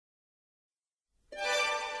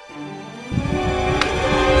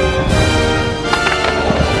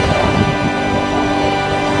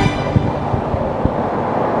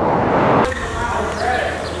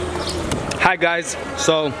guys,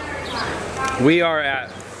 so we are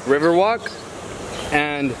at Riverwalk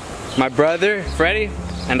and my brother Freddy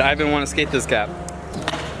and Ivan want to skate this gap.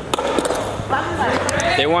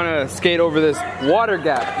 They want to skate over this water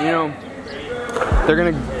gap, you know. They're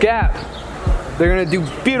gonna gap. They're gonna do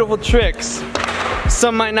beautiful tricks.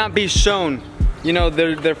 Some might not be shown. You know,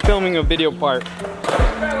 they're filming a video part.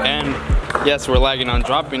 And yes, we're lagging on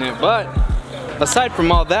dropping it, but aside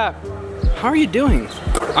from all that, how are you doing?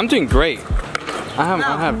 I'm doing great. I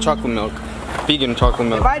have chocolate milk, vegan chocolate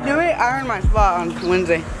milk. If I do it, I earn my spot on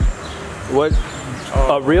Wednesday. What?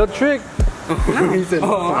 A real trick? He said,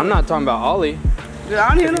 I'm not talking about Ollie. Dude, I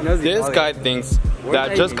don't even know. This guy thinks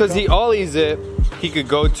that just because he Ollies it, he could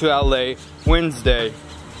go to LA Wednesday.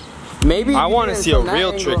 Maybe I want to see a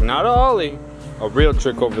real trick, not a Ollie. A real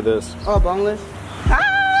trick over this. Oh, boneless?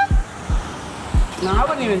 Ah! No, I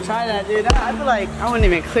wouldn't even try that, dude. I feel like I wouldn't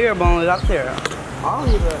even clear boneless up there.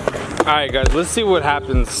 Alright guys, let's see what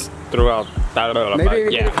happens throughout that. Maybe you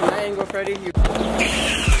yeah. get it from that angle, Freddy.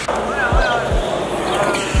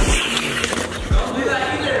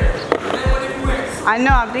 I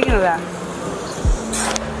know, I'm thinking of that.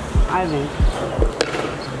 I think.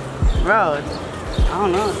 Bro, I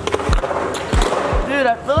don't know. Dude,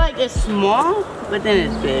 I feel like it's small, but then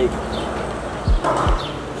it's big.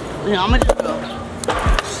 Yeah, I'm gonna just go.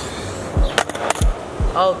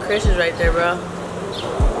 Oh, Chris is right there, bro.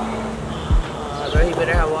 Bro, he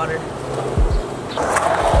better have water.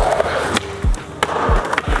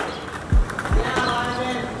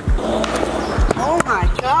 Oh my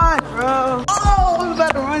god, bro. Oh, I'm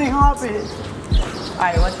about to run and hop it.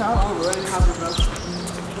 Alright, watch out. I'm running hop it, bro.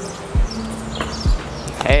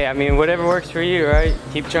 Hey, I mean, whatever works for you, right?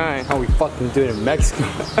 Keep trying. How we fucking do it in Mexico?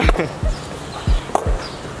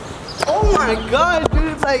 Oh my god, dude.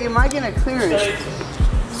 It's like, am I gonna clear it?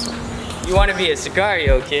 You want to be a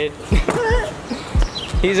Sicario, kid.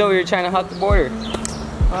 He's over here trying to hop the border.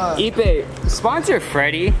 Ipe, sponsor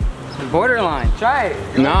Freddy. Borderline, try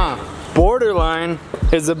it. Nah, borderline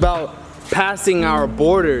is about passing our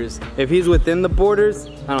borders. If he's within the borders,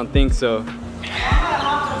 I don't think so.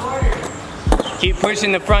 Keep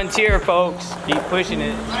pushing the frontier, folks. Keep pushing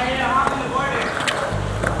it.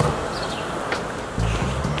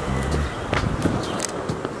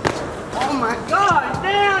 Oh my god,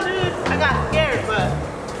 damn, dude. I got scared, but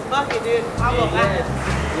fuck it, dude. I'll go back.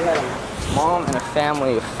 You had a mom and a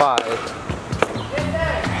family of 5.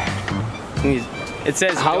 It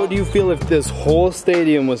says, how would you feel if this whole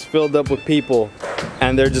stadium was filled up with people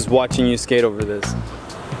and they're just watching you skate over this?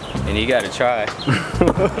 And you gotta try.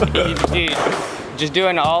 Dude, just do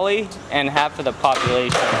an ollie and half of the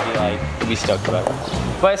population would be stoked about it.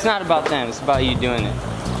 But it's not about them, it's about you doing it.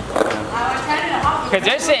 Because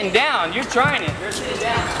they're sitting down, you're trying it, they're sitting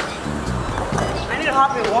down. I need to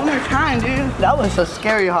hop it one more time, dude. That was a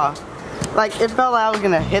scary hop. Like, it felt like I was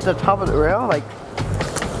gonna hit the top of the rail. Like,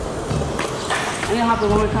 I need to hop it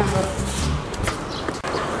one more time, bro.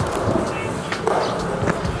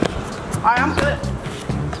 Alright, I'm good.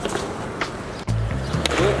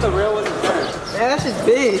 What if the rail wasn't there? Yeah, that's just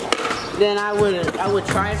big. Then I would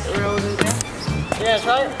try if the rail wasn't there. Yeah,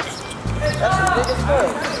 try it. That's as big as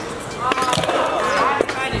fuck.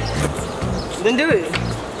 Then do it.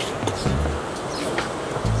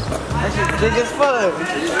 That's just big as fuck.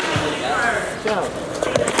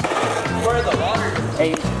 Where's the water?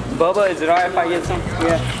 Hey, Bubba, is it alright if I get some?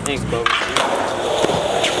 Yeah. Thanks, Bubba.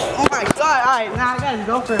 Oh my god, alright, now I gotta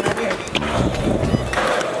go for it right here.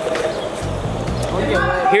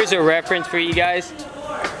 Here's a reference for you guys.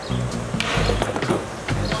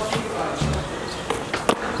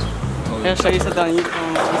 I'll show you something on YouTube.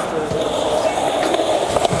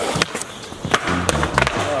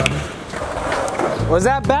 Was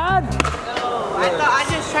that bad? No, I thought I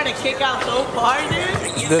just tried to kick out so far,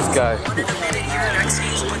 dude. This guy.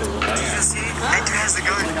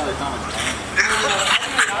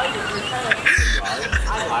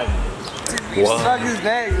 Fuck his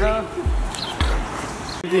neck, bro.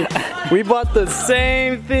 We bought the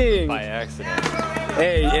same thing. By accident.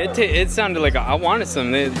 Hey, it sounded like I wanted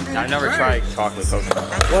some. I've never tried chocolate coconut.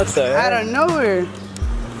 What the heck? Out of nowhere.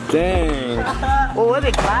 Dang. Well, was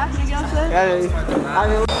it glass you guys said? I mean,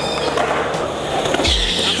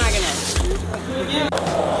 I'm not gonna.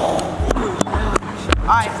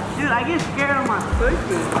 Alright, dude, I get scared on my foot.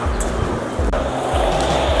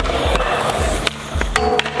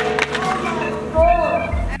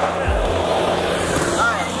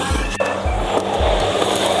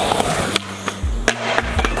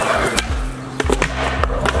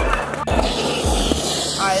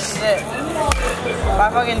 If I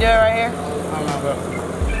fucking do it right here, I don't know, bro.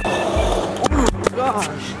 Oh my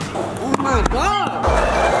gosh. Oh my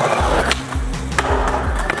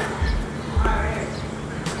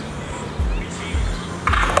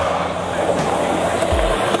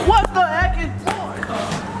What the heck is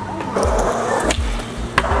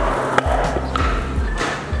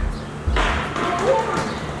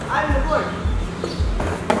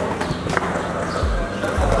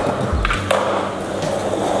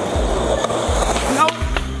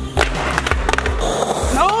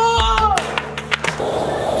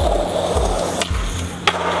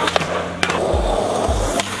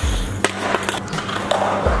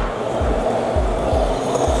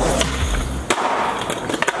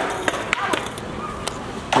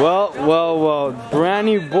Well, brand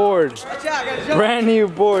new board. Brand new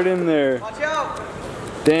board in there. Watch out!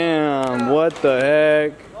 Damn, what the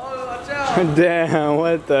heck? Oh, watch out! Damn,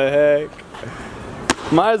 what the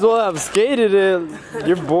heck? Might as well have skated it.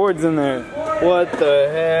 Your board's in there. What the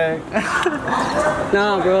heck?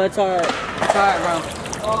 Nah, bro, it's alright. It's alright, bro.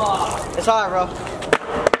 It's alright, bro.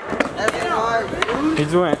 That's hard, dude. He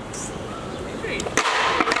just went.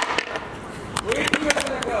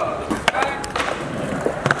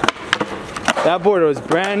 That board was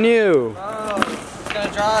brand new. Oh, it's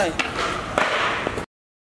gonna dry.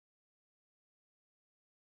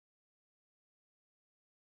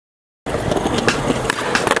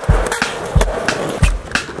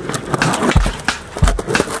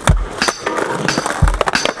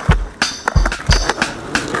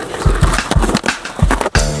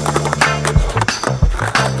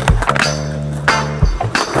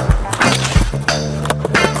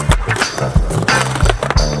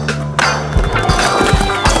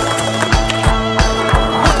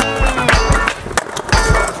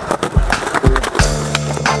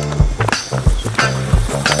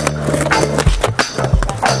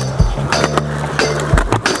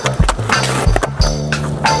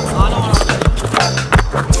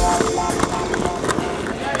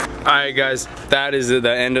 Alright guys, that is the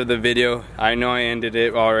end of the video. I know I ended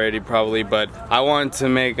it already probably, but I want to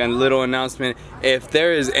make a little announcement. If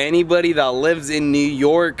there is anybody that lives in New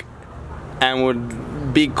York and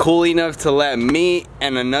would be cool enough to let me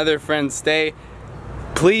and another friend stay,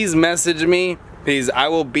 please message me, because I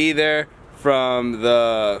will be there from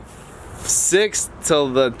the 6th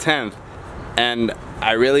till the 10th. And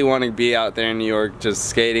I really want to be out there in New York just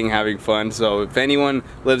skating, having fun. So if anyone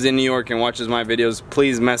lives in New York and watches my videos,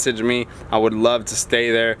 please message me. I would love to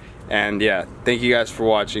stay there. And yeah, thank you guys for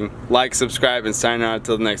watching. Like, subscribe, and sign out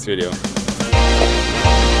until the next video.